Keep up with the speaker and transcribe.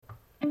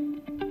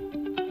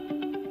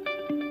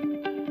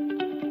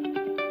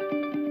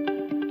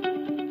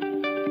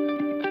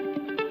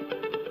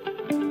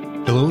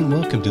Hello and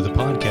welcome to the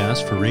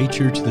podcast for Ray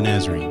Church of the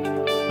Nazarene.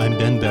 I'm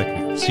Ben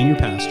Beckner, Senior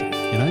Pastor,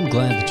 and I'm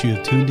glad that you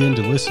have tuned in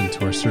to listen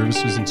to our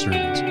services and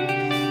sermons.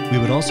 We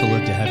would also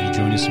love to have you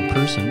join us in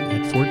person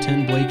at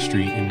 410 Blake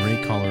Street in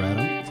Ray,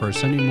 Colorado for our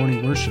Sunday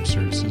morning worship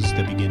services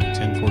that begin at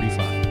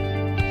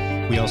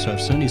 10:45. We also have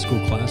Sunday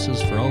school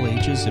classes for all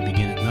ages that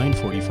begin at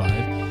 9:45,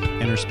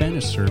 and our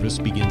Spanish service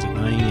begins at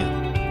 9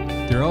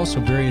 a.m. There are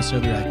also various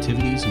other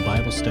activities and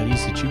Bible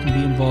studies that you can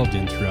be involved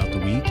in throughout the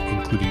week,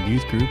 including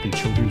youth group and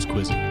children's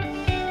quizzing.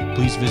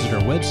 Please visit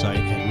our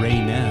website at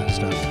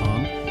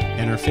raynaz.com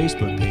and our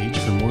Facebook page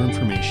for more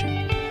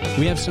information.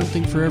 We have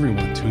something for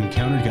everyone to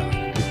encounter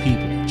God with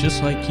people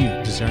just like you,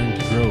 desiring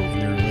to grow in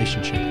their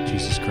relationship with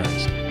Jesus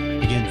Christ.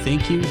 Again,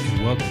 thank you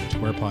and welcome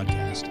to our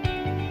podcast.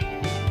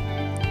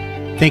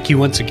 Thank you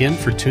once again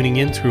for tuning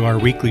in through our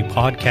weekly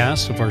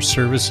podcast of our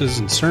services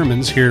and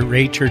sermons here at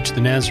Ray Church of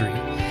the Nazarene.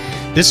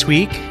 This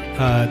week,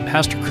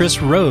 Pastor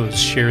Chris Rose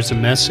shares a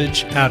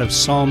message out of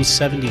Psalm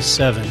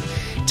 77,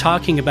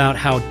 talking about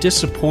how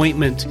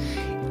disappointment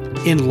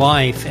in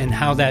life and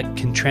how that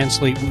can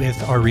translate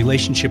with our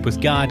relationship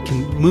with God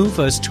can move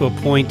us to a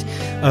point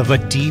of a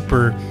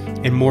deeper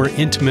and more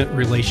intimate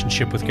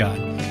relationship with God.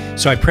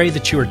 So I pray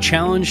that you are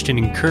challenged and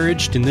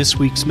encouraged in this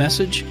week's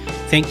message.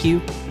 Thank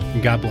you,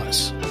 and God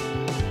bless.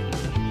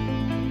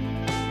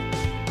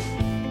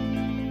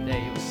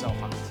 Today it was so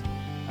hot.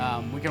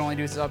 We could only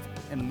do stuff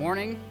in the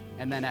morning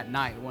and then at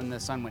night when the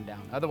sun went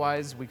down.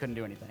 Otherwise, we couldn't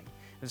do anything.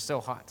 It was so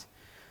hot.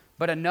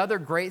 But another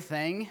great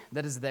thing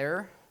that is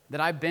there, that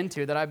I've been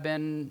to, that I've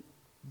been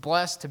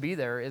blessed to be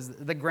there, is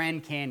the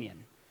Grand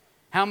Canyon.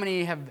 How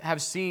many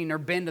have seen or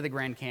been to the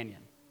Grand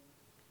Canyon?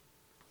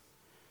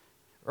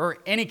 Or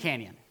any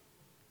canyon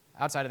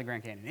outside of the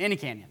Grand Canyon, any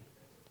canyon.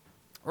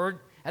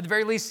 Or at the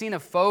very least seen a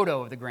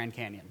photo of the Grand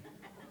Canyon.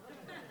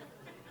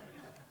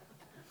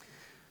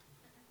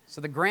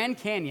 So the Grand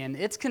Canyon,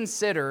 it's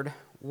considered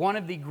one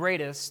of the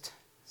greatest,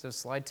 so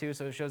slide 2,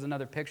 so it shows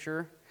another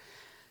picture.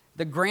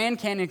 The Grand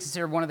Canyon is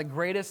considered one of the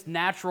greatest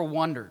natural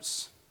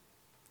wonders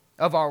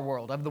of our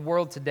world, of the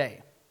world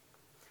today.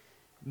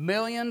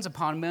 Millions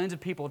upon millions of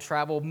people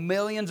travel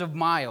millions of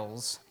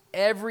miles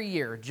every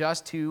year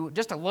just to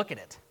look at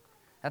it.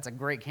 That's a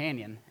great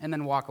canyon, and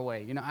then walk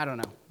away. I don't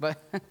know.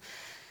 But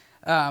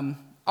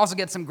also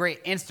get some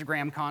great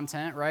Instagram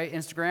content, right?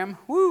 Instagram.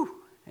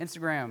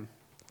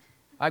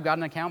 I've got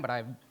an account, but I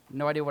have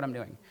no idea what I'm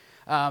doing.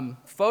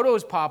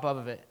 Photos pop up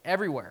of it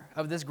everywhere,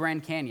 of this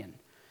Grand Canyon.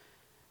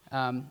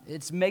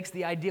 It makes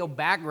the ideal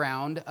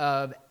background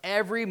of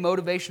every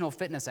motivational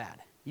fitness ad.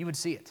 You would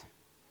see it.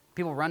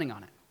 People running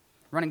on it,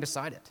 running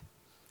beside it,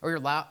 or your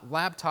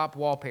laptop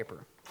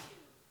wallpaper.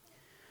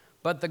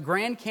 But the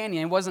Grand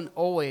Canyon wasn't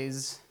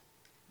always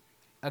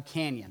a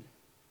canyon.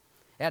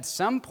 At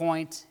some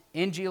point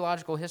in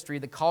geological history,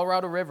 the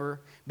Colorado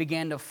River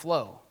began to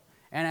flow.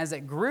 And as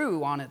it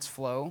grew in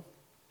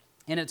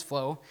its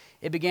flow,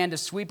 it began to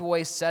sweep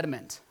away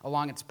sediment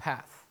along its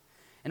path.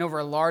 And over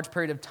a large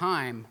period of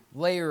time,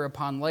 layer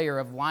upon layer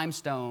of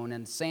limestone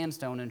and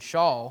sandstone and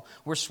shale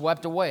were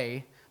swept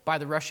away by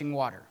the rushing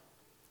water,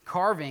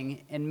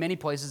 carving in many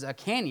places a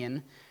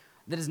canyon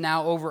that is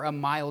now over a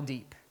mile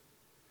deep,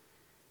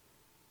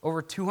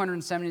 over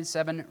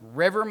 277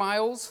 river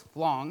miles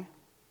long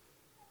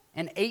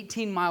and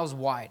 18 miles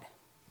wide.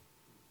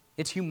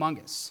 It's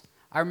humongous.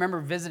 I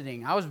remember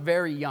visiting. I was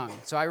very young,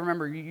 so I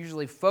remember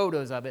usually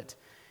photos of it,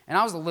 and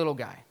I was a little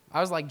guy. I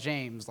was like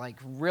James, like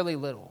really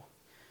little.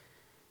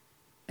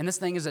 And this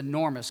thing is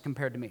enormous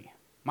compared to me.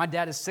 My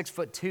dad is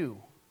 6'2".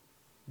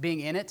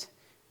 Being in it,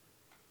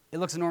 it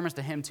looks enormous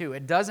to him too.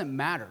 It doesn't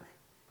matter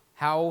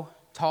how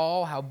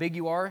tall, how big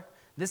you are.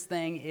 This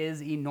thing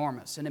is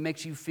enormous, and it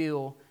makes you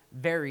feel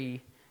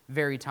very,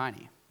 very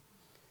tiny.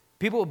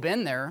 People who have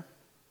been there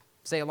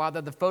say a lot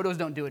that the photos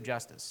don't do it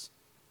justice.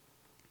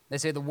 They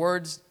say the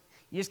words,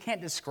 you just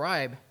can't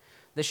describe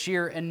the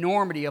sheer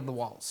enormity of the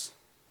walls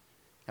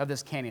of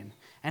this canyon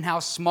and how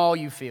small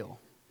you feel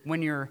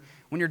when you're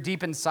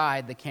deep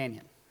inside the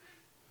canyon.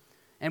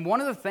 And one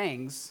of the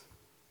things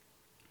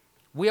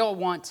we all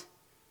want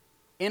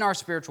in our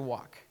spiritual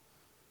walk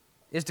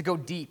is to go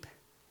deep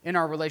in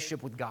our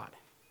relationship with God.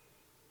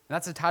 And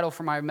that's the title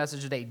for my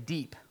message today,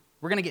 Deep.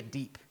 We're going to get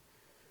deep.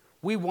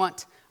 We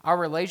want our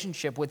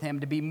relationship with Him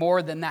to be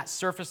more than that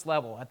surface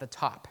level at the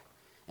top.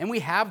 And we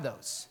have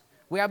those.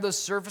 We have those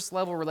surface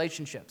level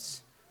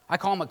relationships. I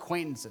call them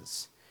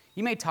acquaintances.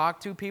 You may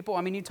talk to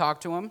people. You talk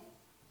to them.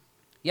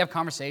 You have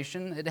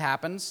conversation. It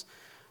happens.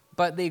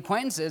 But the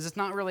acquaintances, it's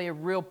not really a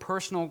real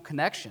personal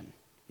connection.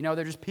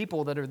 They're just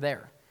people that are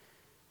there.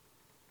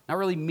 Not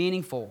really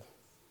meaningful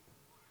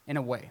in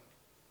a way.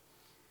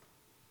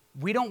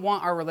 We don't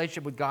want our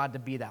relationship with God to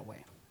be that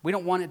way. We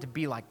don't want it to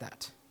be like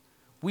that.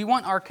 We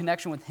want our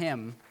connection with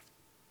Him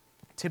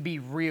to be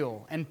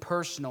real and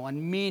personal and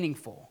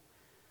meaningful.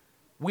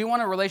 We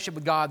want a relationship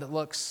with God that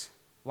looks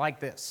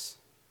like this.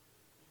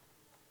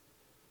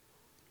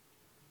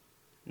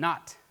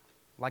 Not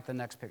like the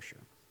next picture.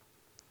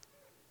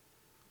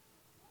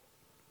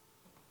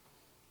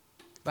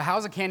 But how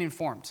is a canyon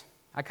formed?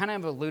 I kind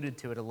of alluded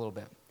to it a little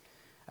bit.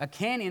 A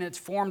canyon, it's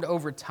formed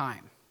over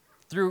time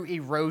through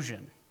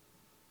erosion.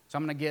 So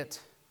I'm going to get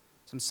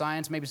some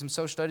science, maybe some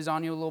social studies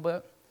on you a little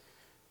bit.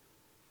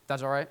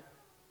 That's all right?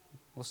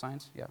 A little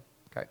science? Yeah.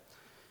 Okay.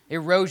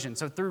 Erosion.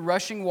 So through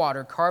rushing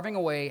water, carving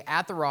away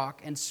at the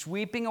rock and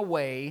sweeping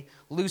away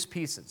loose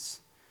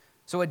pieces.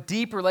 So a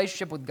deep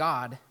relationship with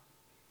God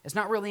is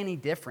not really any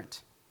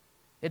different.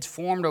 It's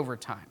formed over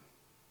time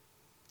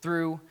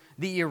through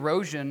the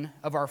erosion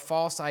of our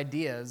false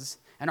ideas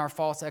and our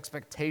false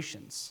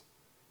expectations.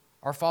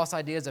 Our false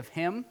ideas of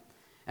Him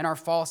and our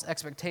false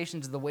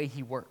expectations of the way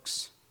He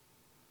works.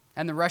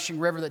 And the rushing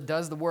river that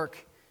does the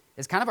work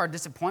is kind of our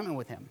disappointment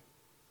with Him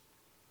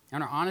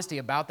and our honesty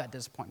about that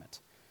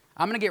disappointment.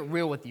 I'm going to get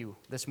real with you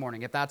this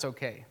morning, if that's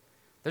okay.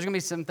 There's going to be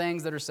some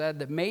things that are said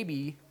that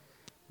maybe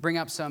bring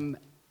up some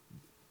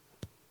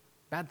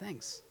bad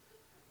things.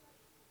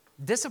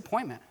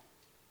 Disappointment.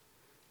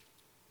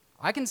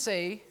 I can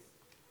say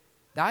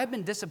that I've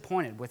been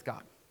disappointed with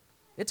God.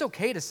 It's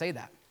okay to say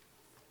that.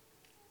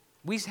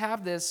 We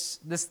have this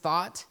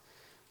thought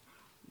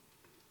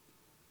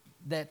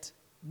that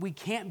we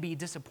can't be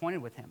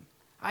disappointed with Him.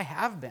 I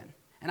have been,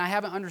 and I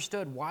haven't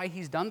understood why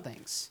He's done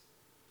things.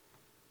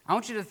 I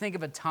want you to think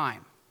of a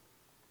time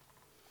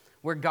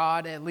where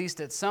God, at least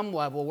at some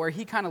level, where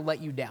He kind of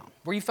let you down,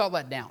 where you felt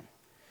let down.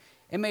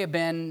 It may have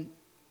been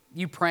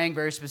you praying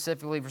very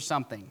specifically for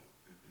something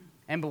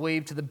and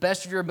believed to the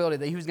best of your ability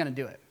that He was going to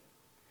do it,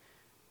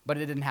 but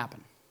it didn't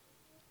happen.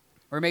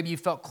 Or maybe you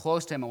felt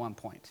close to Him at one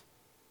point,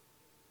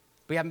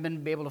 but you haven't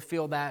been able to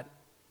feel that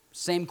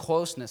same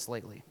closeness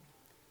lately.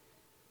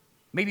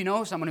 Maybe you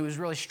know someone who was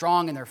really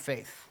strong in their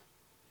faith,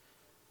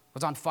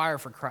 was on fire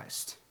for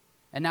Christ,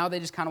 and now they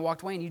just kind of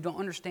walked away and you don't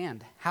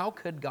understand. How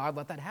could God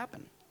let that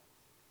happen?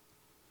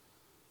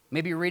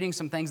 Maybe you're reading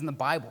some things in the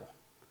Bible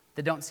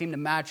that don't seem to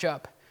match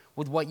up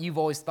with what you've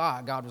always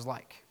thought God was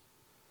like.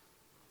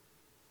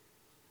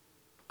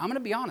 I'm going to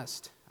be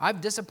honest.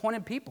 I've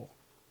disappointed people.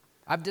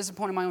 I've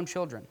disappointed my own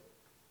children.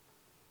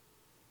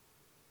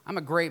 I'm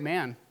a great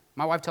man.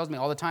 My wife tells me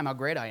all the time how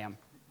great I am,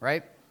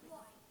 right?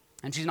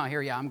 And she's not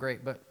here. Yeah, I'm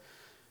great, but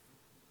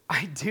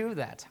I do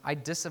that. I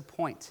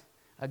disappoint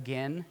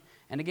again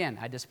and again.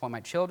 I disappoint my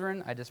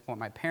children. I disappoint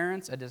my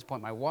parents. I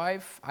disappoint my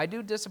wife. I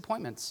do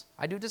disappointments.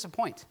 I do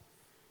disappoint.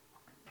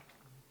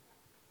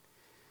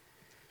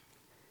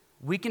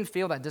 We can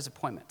feel that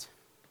disappointment.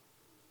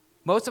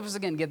 Most of us,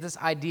 again, get this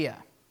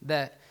idea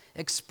that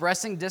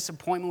expressing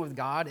disappointment with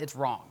God, it's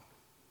wrong.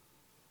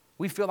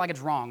 We feel like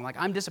it's wrong. Like,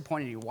 I'm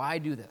disappointed in you. Why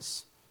do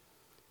this?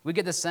 We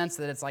get the sense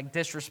that it's like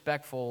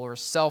disrespectful or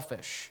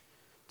selfish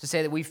to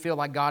say that we feel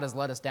like God has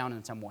let us down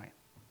in some way.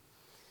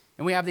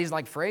 And we have these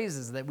like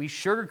phrases that we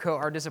sugarcoat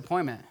our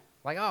disappointment.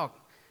 Like, oh,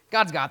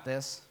 God's got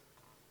this.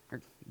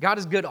 Or God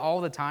is good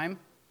all the time.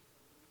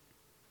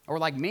 Or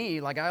like me,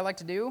 like I like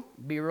to do,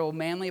 be real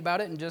manly about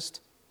it and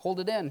just hold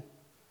it in.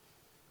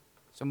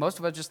 So most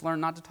of us just learn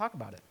not to talk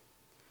about it.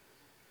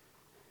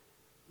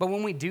 But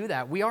when we do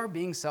that, we are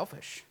being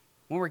selfish.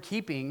 When we're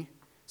keeping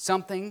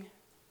something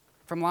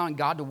from allowing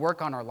God to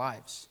work on our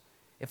lives.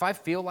 If I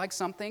feel like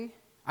something,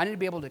 I need to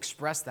be able to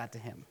express that to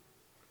Him.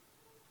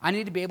 I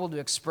need to be able to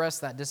express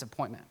that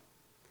disappointment.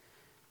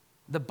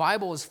 The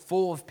Bible is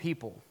full of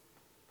people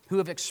who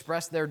have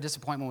expressed their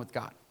disappointment with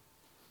God,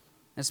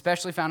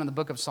 especially found in the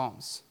book of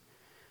Psalms.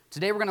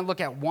 Today we're going to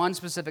look at one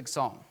specific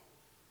psalm.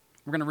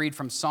 We're going to read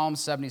from Psalm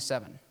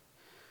 77.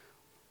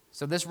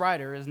 So this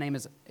writer, his name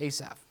is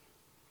Asaph.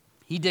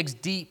 He digs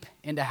deep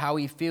into how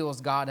he feels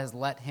God has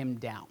let him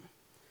down.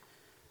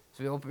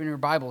 So you open your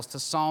Bibles to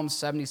Psalm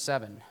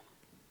 77.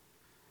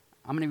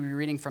 I'm going to be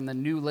reading from the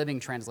New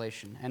Living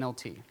Translation,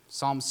 NLT,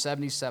 Psalm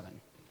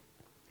 77.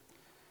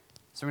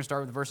 So we're going to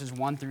start with verses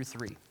 1 through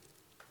 3.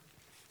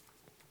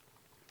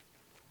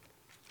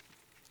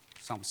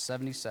 Psalm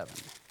 77.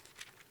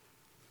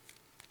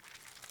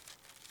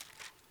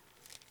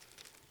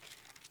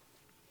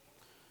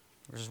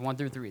 Verses 1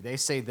 through 3. They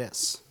say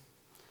this: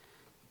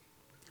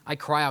 I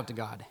cry out to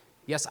God.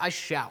 Yes, I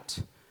shout.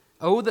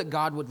 Oh, that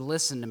God would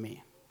listen to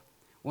me.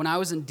 When I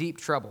was in deep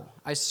trouble,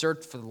 I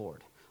searched for the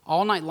Lord.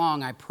 All night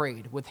long I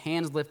prayed, with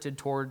hands lifted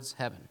towards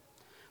heaven.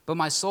 But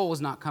my soul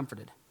was not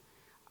comforted.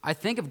 I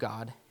think of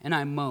God, and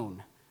I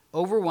moan,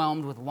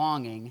 overwhelmed with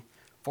longing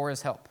for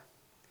His help.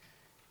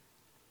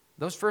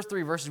 Those first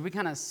three verses, we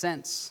kind of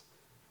sense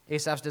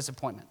Asaph's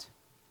disappointment.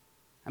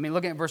 I mean,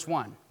 look at verse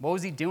 1. What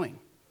was he doing?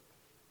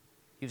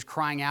 He was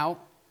crying out.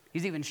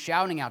 He's even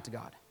shouting out to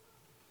God.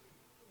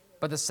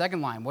 But the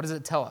second line, what does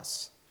it tell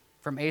us?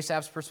 From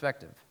Asaph's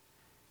perspective,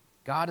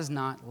 God is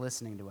not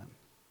listening to him.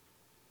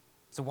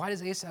 So why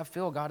does Asaph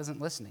feel God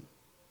isn't listening?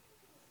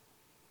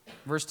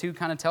 Verse 2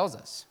 kind of tells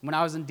us, when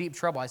I was in deep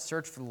trouble, I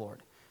searched for the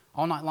Lord.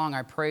 All night long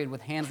I prayed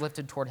with hands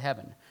lifted toward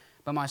heaven,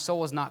 but my soul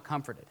was not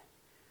comforted.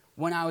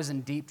 When I was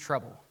in deep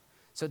trouble.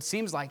 So it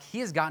seems like he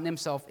has gotten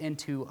himself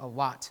into a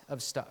lot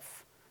of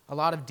stuff, a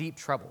lot of deep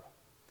trouble.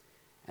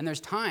 And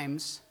there's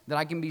times that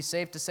I can be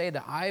safe to say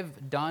that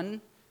I've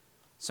done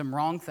some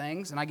wrong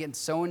things and I get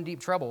so in deep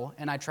trouble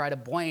and I try to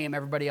blame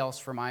everybody else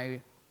for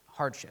my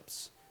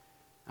hardships.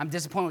 I'm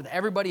disappointed with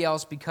everybody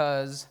else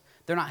because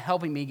They're not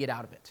helping me get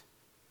out of it.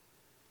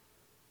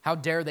 How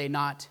dare they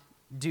not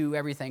do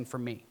everything for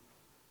me?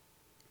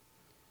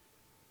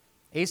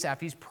 Asaph,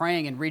 he's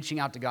praying and reaching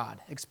out to God,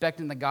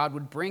 expecting that God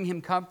would bring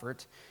him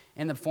comfort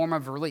in the form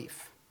of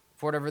relief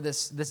for whatever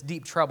this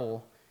deep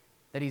trouble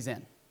that he's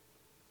in.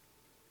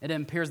 It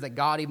appears that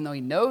God, even though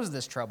he knows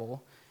this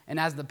trouble and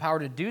has the power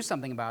to do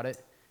something about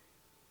it,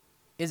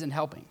 isn't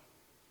helping.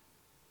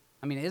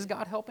 I mean, is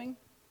God helping?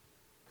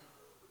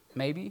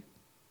 Maybe.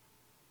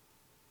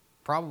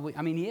 Probably.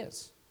 I mean, he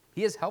is.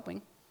 He is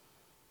helping.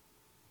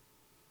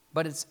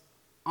 But it's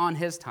on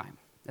his time.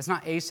 It's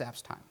not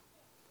Asaph's time.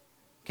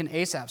 Can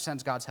Asaph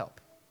sense God's help?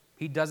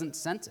 He doesn't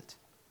sense it.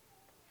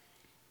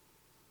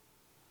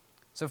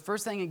 So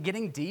first thing, in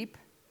getting deep,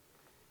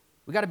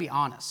 we got to be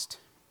honest.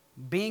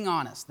 Being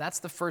honest, that's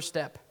the first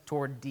step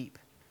toward deep.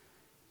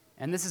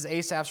 And this is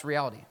Asaph's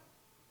reality.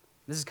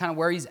 This is kind of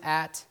where he's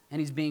at, and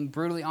he's being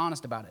brutally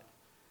honest about it,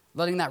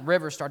 letting that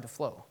river start to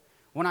flow.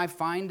 When I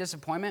find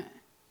disappointment,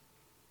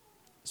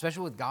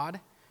 especially with God,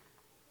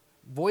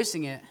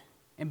 voicing it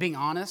and being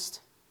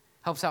honest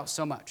helps out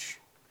so much.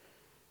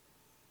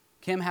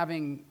 Kim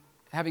having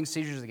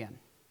seizures again.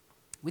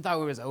 We thought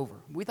it was over.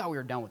 We thought we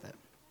were done with it.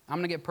 I'm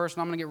going to get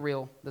personal. I'm going to get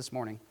real this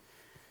morning.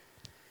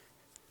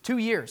 2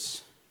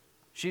 years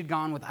she had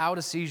gone without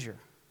a seizure,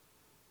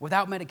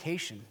 without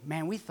medication.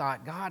 Man, we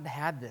thought God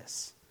had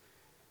this.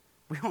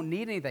 We don't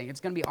need anything. It's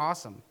going to be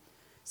awesome.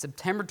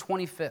 September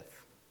 25th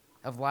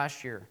of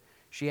last year,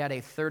 she had a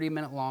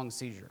 30-minute long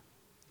seizure.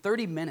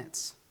 30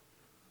 minutes.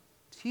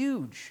 It's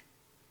huge.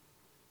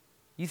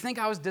 You think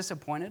I was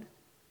disappointed?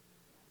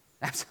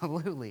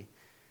 Absolutely.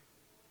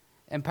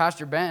 And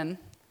Pastor Ben,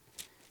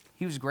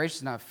 he was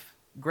gracious enough,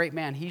 great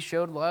man. He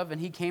showed love,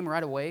 and he came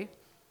right away.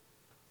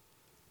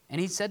 And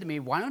he said to me,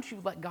 why don't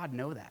you let God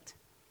know that?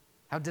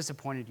 How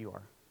disappointed you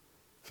are.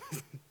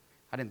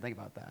 I didn't think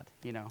about that,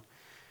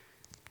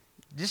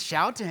 Just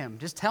shout to him.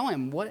 Just tell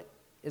him what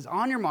is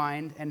on your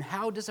mind and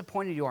how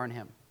disappointed you are in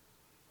him.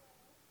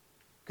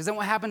 Because then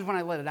what happens when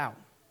I let it out?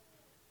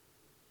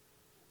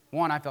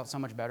 One, I felt so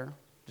much better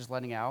just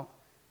letting it out.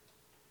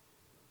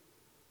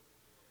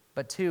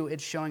 But two,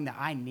 it's showing that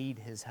I need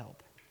his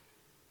help.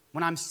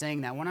 When I'm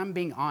saying that, when I'm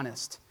being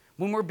honest,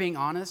 when we're being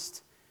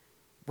honest,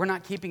 we're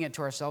not keeping it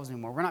to ourselves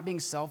anymore. We're not being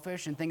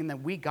selfish and thinking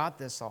that we got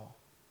this all.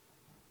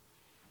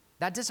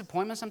 That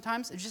disappointment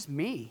sometimes is just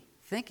me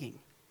thinking,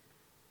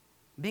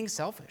 being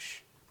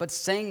selfish. But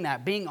saying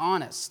that, being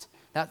honest,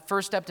 that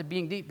first step to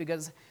being deep,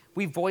 because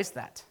we voice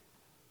that.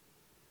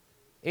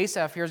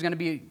 Asaph here is going to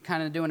be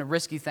kind of doing a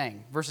risky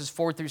thing, verses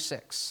 4 through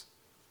 6.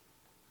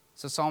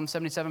 So Psalm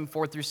 77,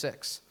 4 through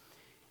 6.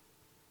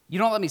 You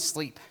don't let me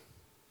sleep.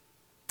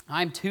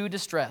 I'm too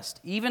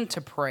distressed, even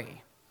to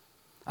pray.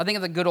 I think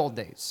of the good old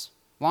days,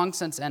 long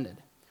since ended,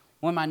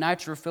 when my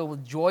nights were filled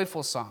with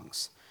joyful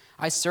songs.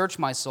 I search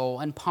my soul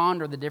and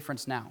ponder the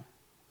difference now.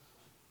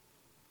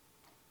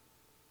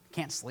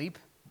 Can't sleep.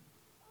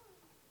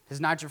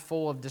 His nights are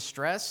full of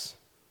distress.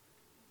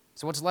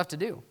 So what's left to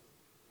do?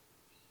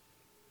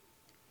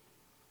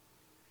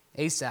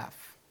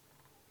 Asaph,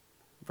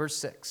 verse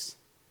 6.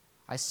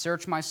 I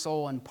search my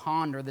soul and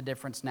ponder the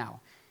difference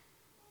now.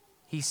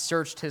 He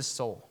searched his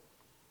soul.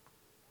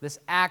 This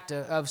act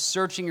of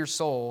searching your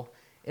soul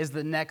is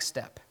the next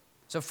step.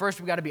 So first,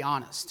 we've got to be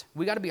honest.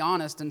 We've got to be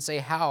honest and say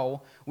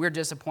how we're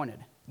disappointed,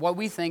 what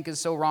we think is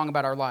so wrong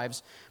about our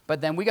lives,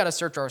 but then we got to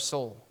search our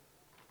soul.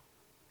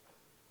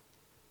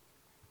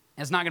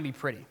 And it's not going to be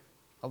pretty,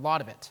 a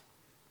lot of it,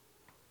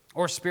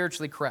 or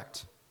spiritually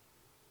correct,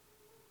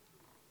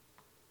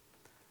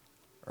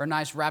 or a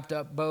nice wrapped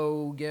up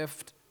bow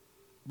gift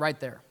right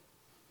there.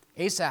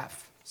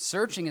 Asaph,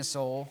 searching his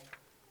soul,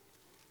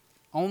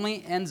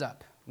 only ends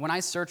up, when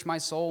I search my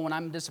soul, when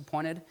I'm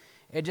disappointed,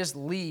 it just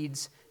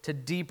leads to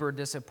deeper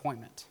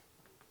disappointment.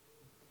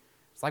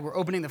 It's like we're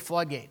opening the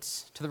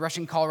floodgates to the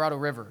rushing Colorado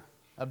River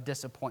of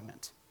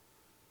disappointment.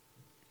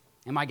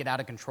 It might get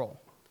out of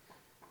control.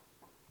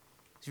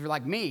 So if you're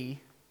like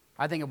me,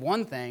 I think of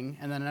one thing,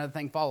 and then another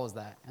thing follows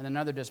that, and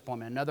another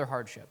disappointment, another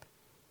hardship.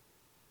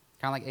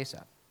 Kind of like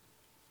Asaph.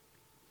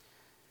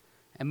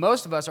 And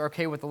most of us are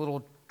okay with a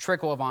little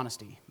trickle of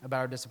honesty about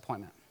our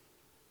disappointment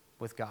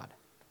with God.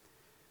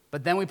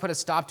 But then we put a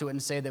stop to it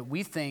and say that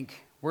we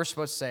think we're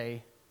supposed to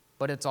say,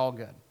 but it's all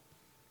good.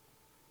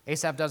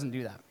 Asaph doesn't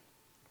do that.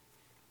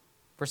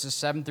 Verses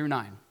 7 through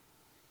 9.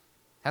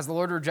 Has the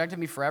Lord rejected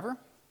me forever?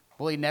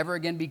 Will he never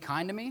again be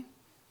kind to me?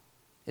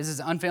 Is his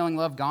unfailing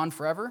love gone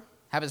forever?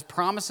 Have his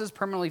promises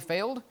permanently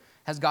failed?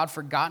 Has God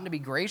forgotten to be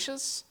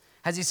gracious?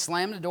 Has he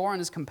slammed the door on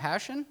his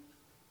compassion?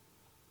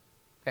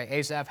 Okay,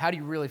 Asaph, how do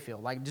you really feel?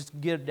 Like, just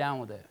get down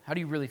with it. How do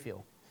you really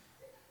feel?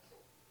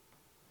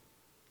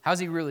 How does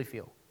he really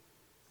feel?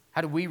 How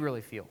do we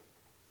really feel?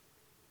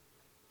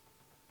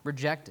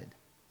 Rejected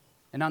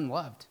and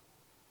unloved.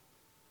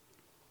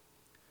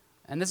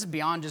 And this is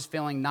beyond just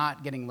feeling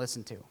not getting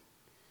listened to.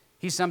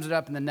 He sums it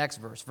up in the next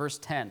verse, verse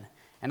 10.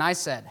 And I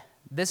said,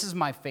 this is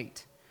my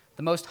fate.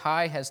 The Most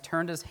High has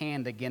turned his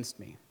hand against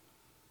me.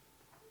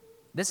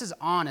 This is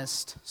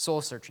honest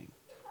soul searching.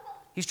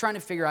 He's trying to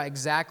figure out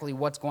exactly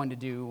what's going to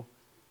do,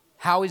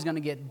 how he's going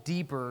to get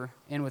deeper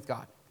in with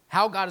God,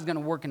 how God is going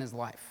to work in his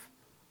life.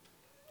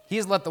 He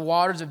has let the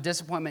waters of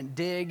disappointment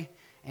dig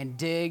and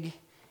dig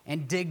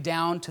and dig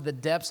down to the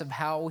depths of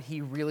how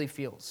he really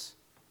feels.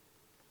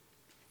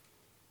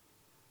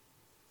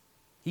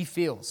 He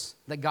feels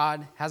that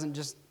God hasn't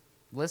just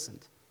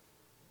listened,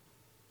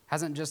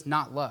 hasn't just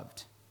not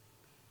loved,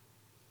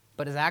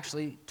 but has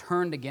actually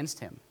turned against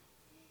him.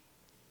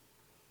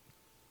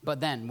 But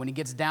then, when he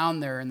gets down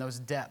there in those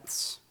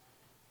depths,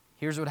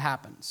 here's what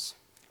happens.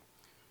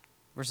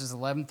 Verses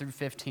 11 through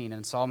 15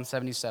 in Psalm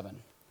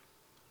 77.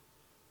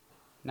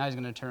 Now he's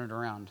going to turn it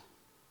around.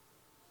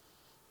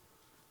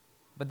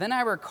 But then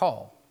I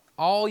recall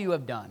all you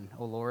have done,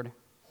 O Lord.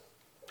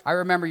 I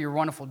remember your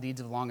wonderful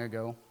deeds of long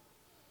ago.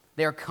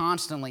 They are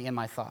constantly in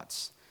my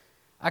thoughts.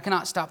 I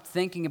cannot stop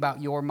thinking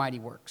about your mighty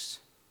works.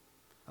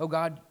 O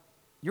God,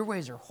 your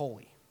ways are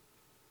holy.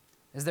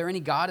 Is there any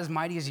God as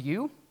mighty as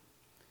you?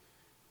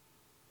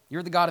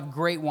 You're the God of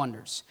great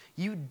wonders.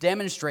 You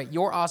demonstrate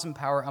your awesome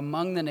power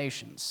among the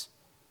nations.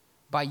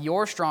 By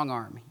your strong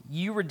arm,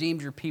 you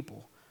redeemed your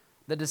people,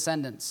 the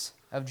descendants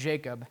of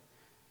Jacob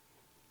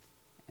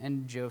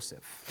and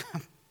Joseph.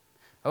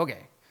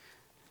 Okay,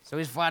 so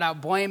he's flat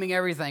out blaming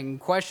everything,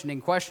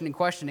 questioning,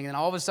 and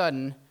all of a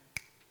sudden,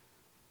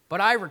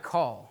 but I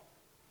recall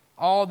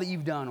all that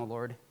you've done, O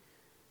Lord,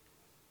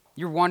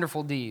 your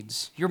wonderful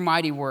deeds, your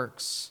mighty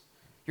works,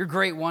 your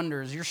great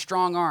wonders, your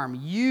strong arm.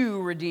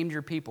 You redeemed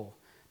your people,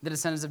 the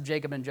descendants of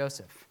Jacob and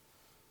Joseph.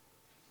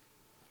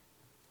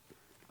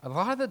 A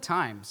lot of the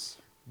times,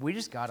 we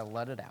just got to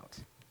let it out.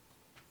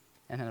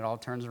 And then it all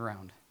turns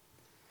around.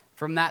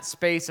 From that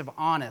space of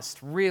honest,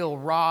 real,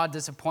 raw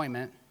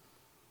disappointment,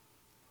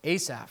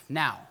 Asaph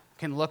now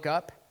can look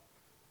up,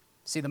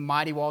 see the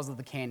mighty walls of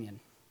the canyon.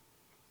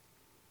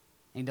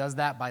 And he does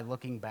that by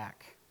looking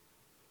back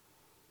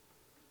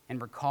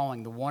and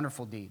recalling the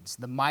wonderful deeds,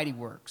 the mighty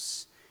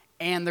works,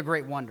 and the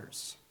great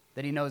wonders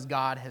that he knows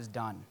God has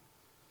done.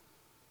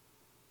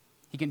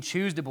 He can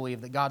choose to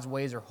believe that God's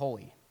ways are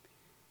holy,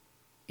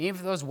 even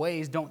if those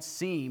ways don't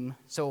seem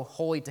so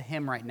holy to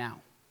him right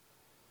now.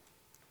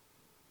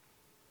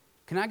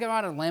 Can I go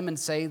out on a limb and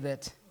say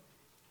that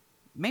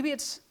maybe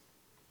it's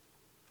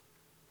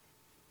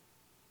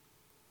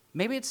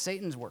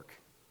Satan's work?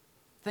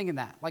 Thinking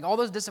that, like all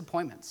those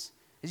disappointments,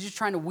 he's just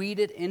trying to weed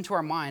it into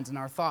our minds and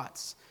our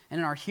thoughts and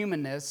in our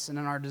humanness and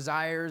in our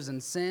desires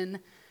and sin,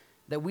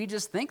 that we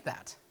just think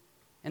that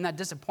and that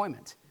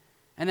disappointment.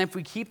 And if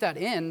we keep that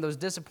in, those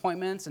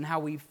disappointments and how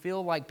we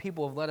feel like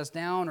people have let us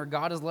down or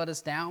God has let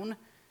us down,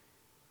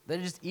 that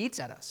it just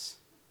eats at us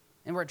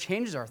and where it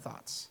changes our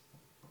thoughts.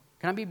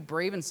 Can I be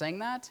brave in saying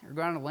that or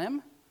go out on a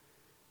limb?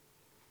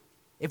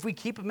 If we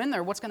keep them in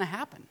there, what's going to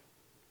happen?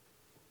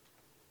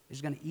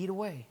 It's going to eat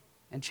away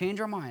and change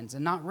our minds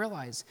and not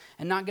realize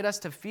and not get us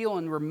to feel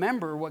and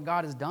remember what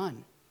God has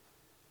done.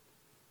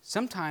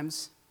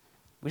 Sometimes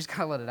we just got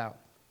to let it out.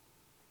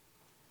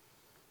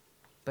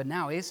 But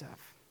now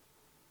Asaph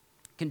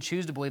can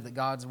choose to believe that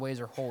God's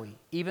ways are holy,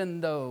 even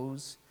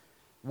those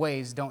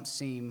ways don't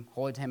seem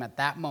holy to him at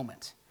that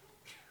moment.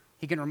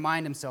 He can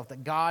remind himself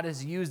that God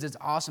has used his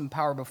awesome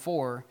power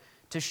before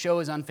to show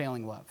his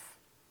unfailing love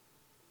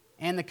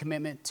and the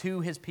commitment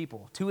to his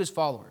people, to his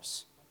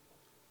followers.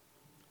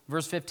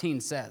 Verse 15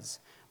 says,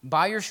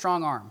 by your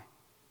strong arm,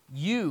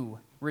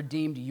 you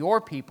redeemed your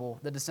people,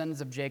 the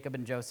descendants of Jacob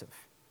and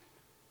Joseph.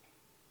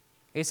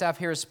 Asaph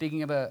here is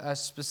speaking of a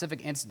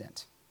specific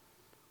incident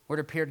where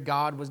it appeared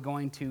God was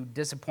going to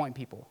disappoint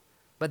people,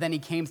 but then he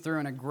came through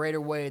in a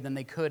greater way than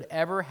they could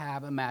ever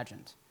have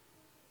imagined.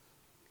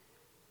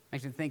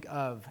 Makes me think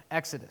of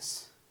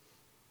Exodus.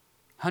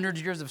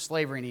 Hundreds of years of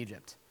slavery in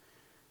Egypt.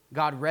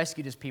 God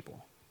rescued his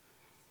people.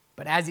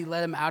 But as he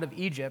led them out of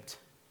Egypt,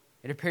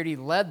 it appeared he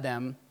led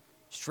them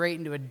straight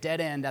into a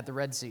dead end at the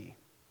Red Sea.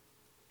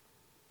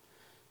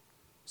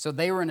 So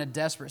they were in a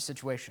desperate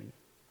situation,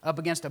 up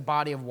against a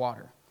body of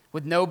water,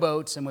 with no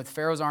boats and with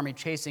Pharaoh's army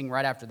chasing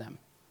right after them.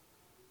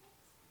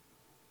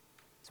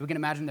 So we can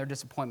imagine their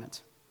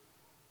disappointment.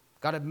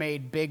 God had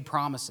made big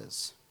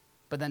promises,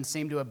 but then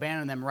seemed to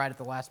abandon them right at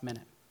the last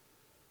minute.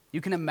 You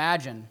can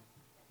imagine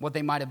what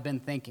they might have been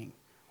thinking.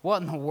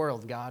 What in the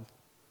world, God?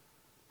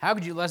 How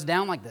could you let us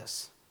down like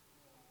this?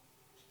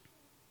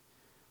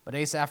 But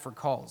Asaph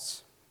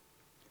recalls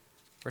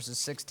verses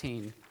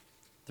 16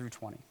 through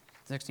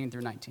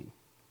 19.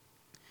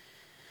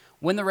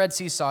 When the Red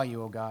Sea saw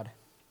you, O God,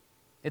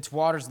 its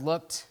waters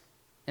looked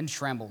and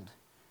trembled.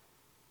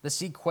 The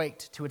sea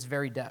quaked to its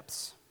very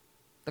depths.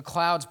 The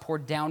clouds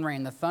poured down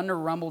rain. The thunder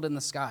rumbled in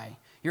the sky.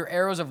 Your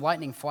arrows of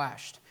lightning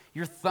flashed.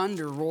 Your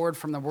thunder roared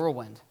from the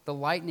whirlwind. The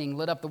lightning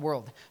lit up the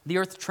world. The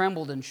earth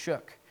trembled and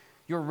shook.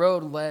 Your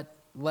road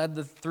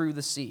led through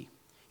the sea.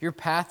 Your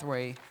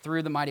pathway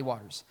through the mighty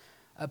waters.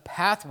 A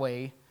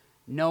pathway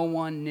no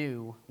one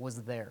knew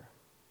was there.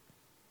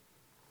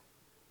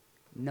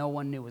 No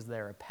one knew was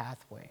there, a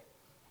pathway.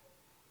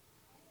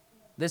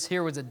 This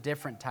here was a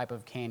different type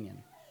of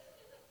canyon.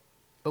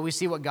 But we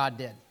see what God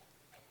did.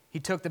 He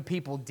took the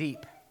people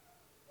deep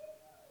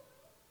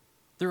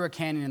through a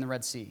canyon in the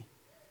Red Sea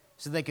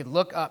so they could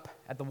look up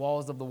at the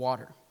walls of the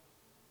water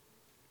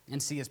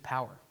and see his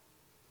power.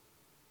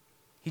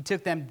 He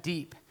took them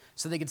deep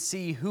so they could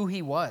see who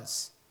he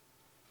was.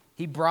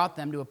 He brought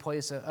them to a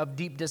place of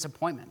deep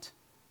disappointment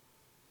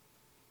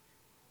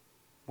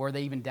where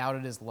they even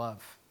doubted his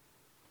love.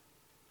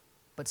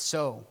 But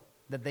so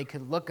that they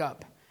could look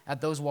up at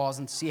those walls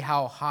and see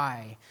how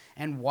high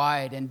and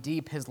wide and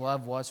deep his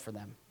love was for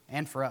them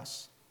and for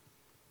us.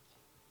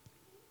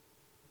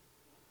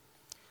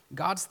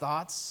 God's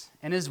thoughts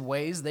and his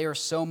ways, they are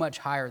so much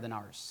higher than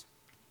ours.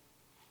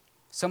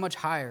 So much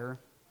higher,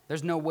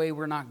 there's no way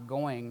we're not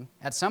going,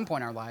 at some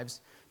point in our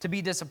lives, to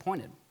be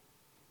disappointed.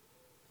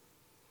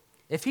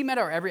 If he met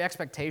our every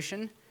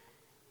expectation,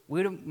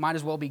 we might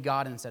as well be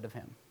God instead of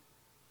him.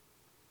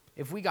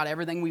 If we got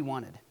everything we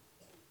wanted,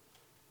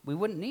 we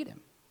wouldn't need him.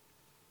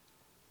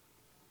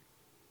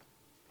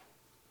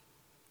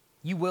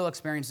 You will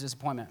experience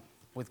disappointment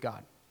with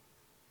God.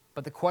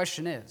 But the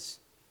question is,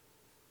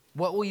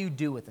 what will you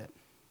do with it?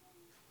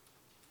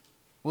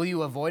 Will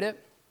you avoid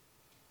it?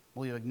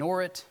 Will you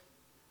ignore it?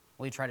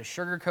 Will you try to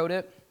sugarcoat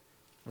it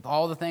with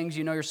all the things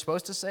you know you're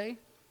supposed to say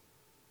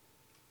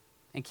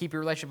and keep your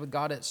relationship with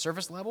God at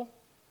surface level?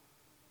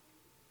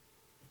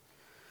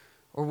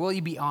 Or will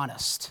you be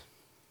honest?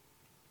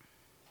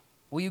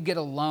 Will you get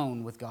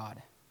alone with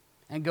God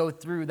and go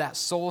through that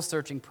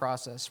soul-searching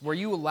process where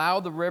you allow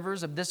the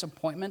rivers of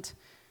disappointment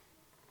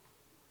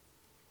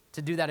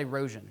to do that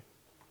erosion,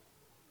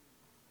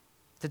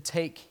 to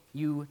take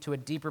you to a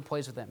deeper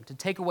place with him, to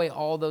take away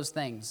all those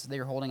things that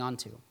you're holding on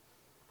to?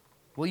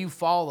 Will you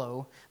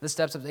follow the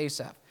steps of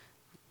Asaph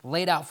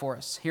laid out for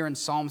us here in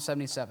Psalm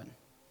 77?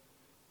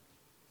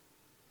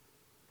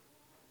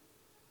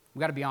 We've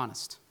got to be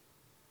honest.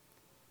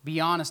 Be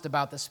honest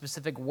about the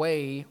specific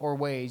way or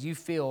ways you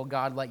feel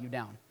God let you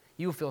down.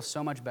 You will feel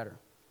so much better.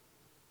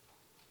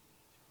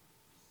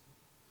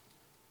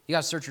 You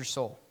got to search your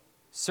soul.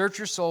 Search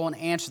your soul and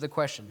answer the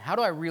question, how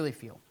do I really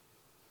feel?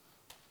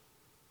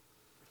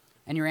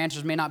 And your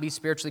answers may not be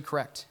spiritually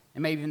correct. It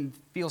may even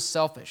feel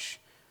selfish.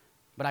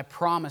 But I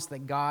promise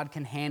that God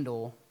can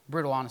handle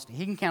brutal honesty.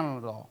 He can handle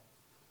it all.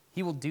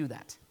 He will do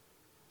that.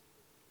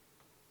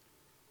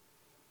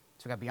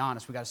 So we've got to be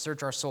honest. We've got to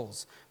search our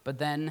souls. But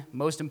then,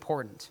 most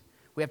important,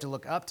 we have to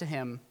look up to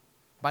him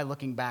by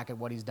looking back at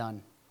what he's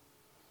done.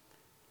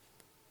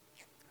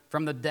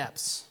 From the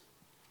depths,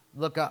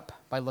 look up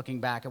by looking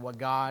back at what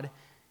God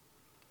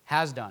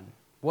has done,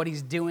 what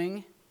he's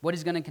doing, what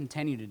he's going to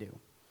continue to do.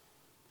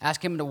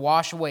 Ask him to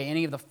wash away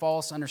any of the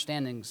false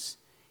understandings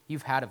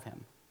you've had of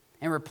him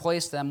and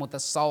replace them with the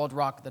solid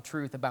rock of the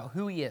truth about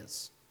who he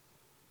is.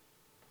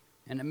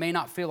 And it may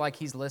not feel like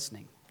he's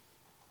listening,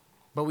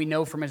 but we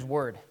know from his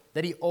word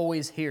that he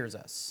always hears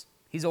us.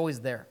 He's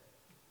always there.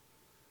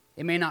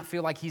 It may not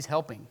feel like he's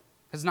helping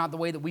because it's not the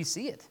way that we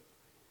see it.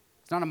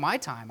 It's not in my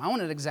time. I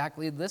want it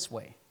exactly this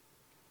way.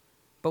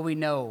 But we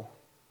know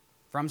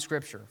from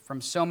Scripture,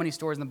 from so many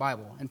stories in the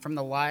Bible, and from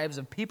the lives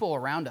of people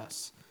around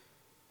us,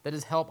 that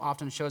his help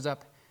often shows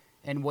up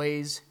in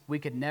ways we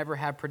could never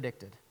have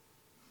predicted.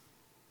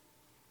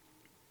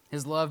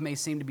 His love may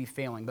seem to be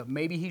failing, but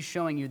maybe he's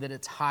showing you that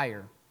it's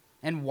higher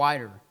and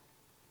wider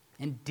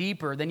and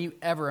deeper than you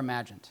ever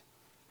imagined.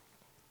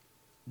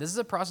 This is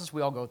a process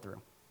we all go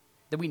through,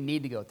 that we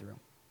need to go through.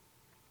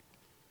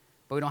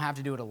 But we don't have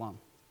to do it alone.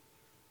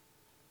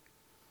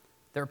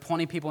 There are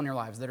plenty of people in your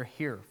lives that are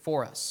here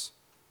for us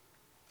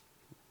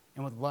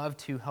and would love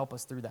to help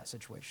us through that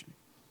situation,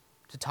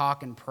 to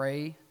talk and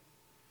pray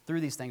through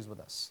these things with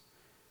us.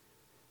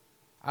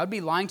 I would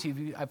be lying to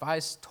you if I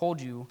told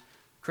you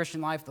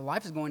Christian life, the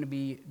life is going to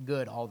be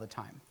good all the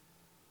time.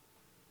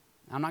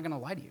 I'm not going to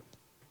lie to you.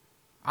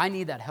 I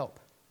need that help.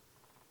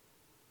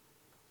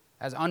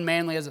 As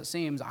unmanly as it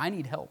seems, I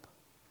need help.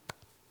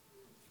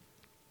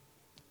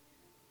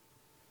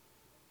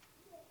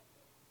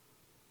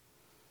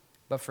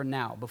 But for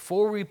now,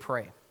 before we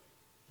pray,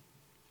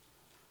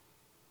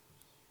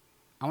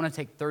 I want to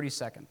take 30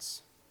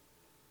 seconds.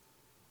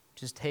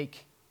 Just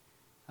take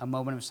a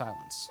moment of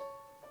silence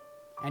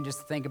and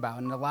just think about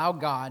it and allow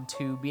God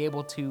to be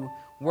able to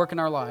work in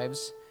our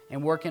lives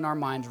and work in our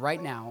minds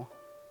right now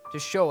to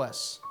show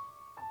us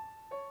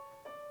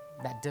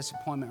that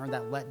disappointment or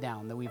that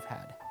letdown that we've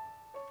had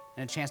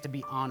and a chance to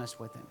be honest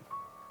with him.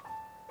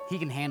 He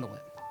can handle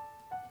it.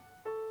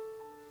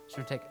 So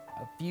we're going to take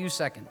a few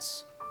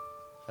seconds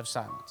of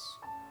silence.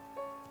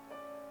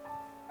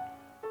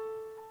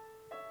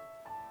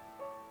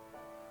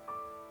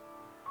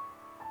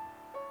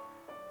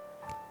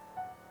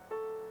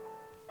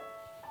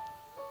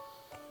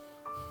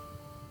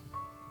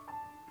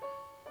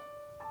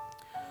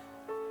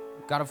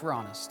 God, if we're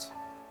honest,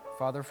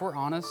 Father, if we're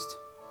honest,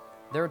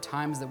 there are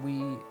times that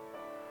we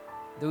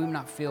do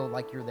not feel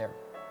like you're there,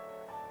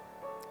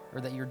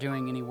 or that you're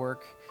doing any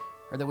work,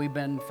 or that we've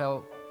been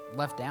felt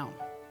let down.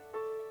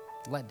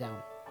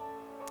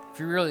 If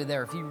you're really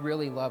there, if you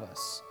really love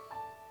us,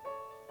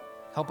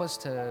 help us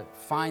to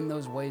find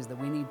those ways that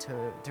we need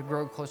to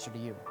grow closer to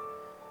you,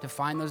 to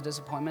find those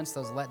disappointments,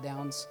 those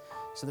letdowns,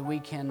 so that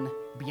we can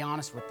be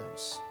honest with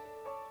those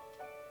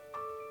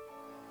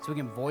so we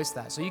can voice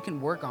that, so you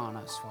can work on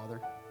us, Father.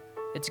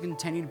 It's a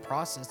continued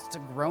process. It's a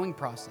growing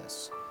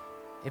process.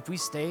 If we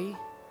stay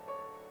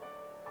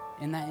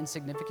in that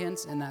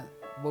insignificance, in that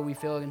where we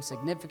feel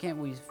insignificant,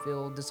 we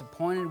feel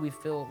disappointed, we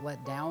feel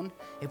let down,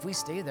 if we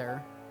stay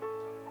there,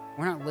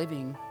 we're not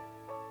living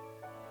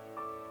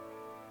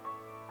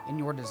in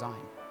your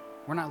design.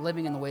 We're not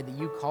living in the way that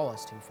you call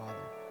us to, Father.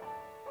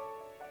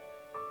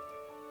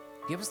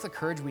 Give us the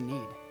courage we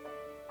need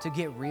to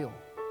get real,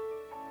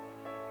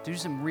 to do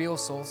some real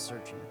soul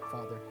searching,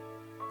 Father.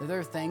 If there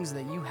are things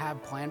that you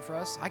have planned for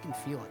us, I can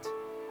feel it.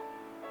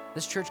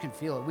 This church can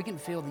feel it. We can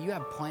feel that you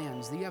have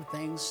plans, that you have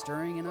things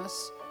stirring in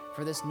us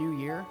for this new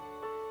year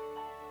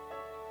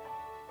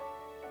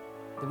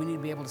that we need to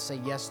be able to say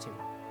yes to.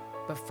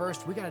 But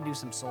first, we got to do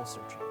some soul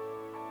searching.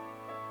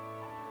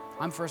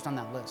 I'm first on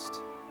that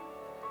list.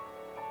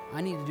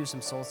 I need to do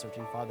some soul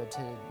searching, Father,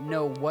 to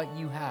know what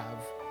you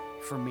have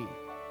for me.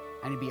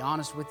 I need to be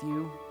honest with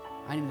you.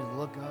 I need to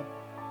look up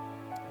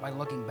by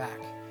looking back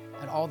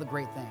at all the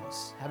great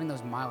things, having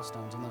those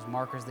milestones and those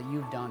markers that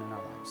you've done in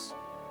our lives,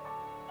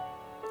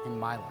 in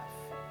my life.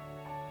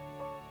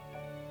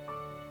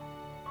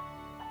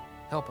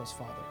 Help us,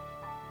 Father,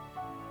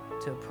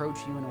 to approach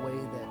you in a way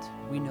that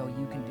we know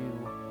you can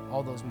do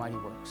all those mighty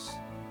works.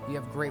 You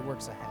have great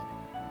works ahead.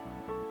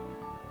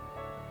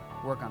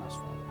 Work on us,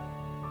 Father.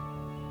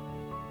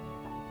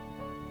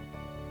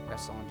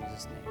 That's all in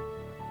Jesus' name.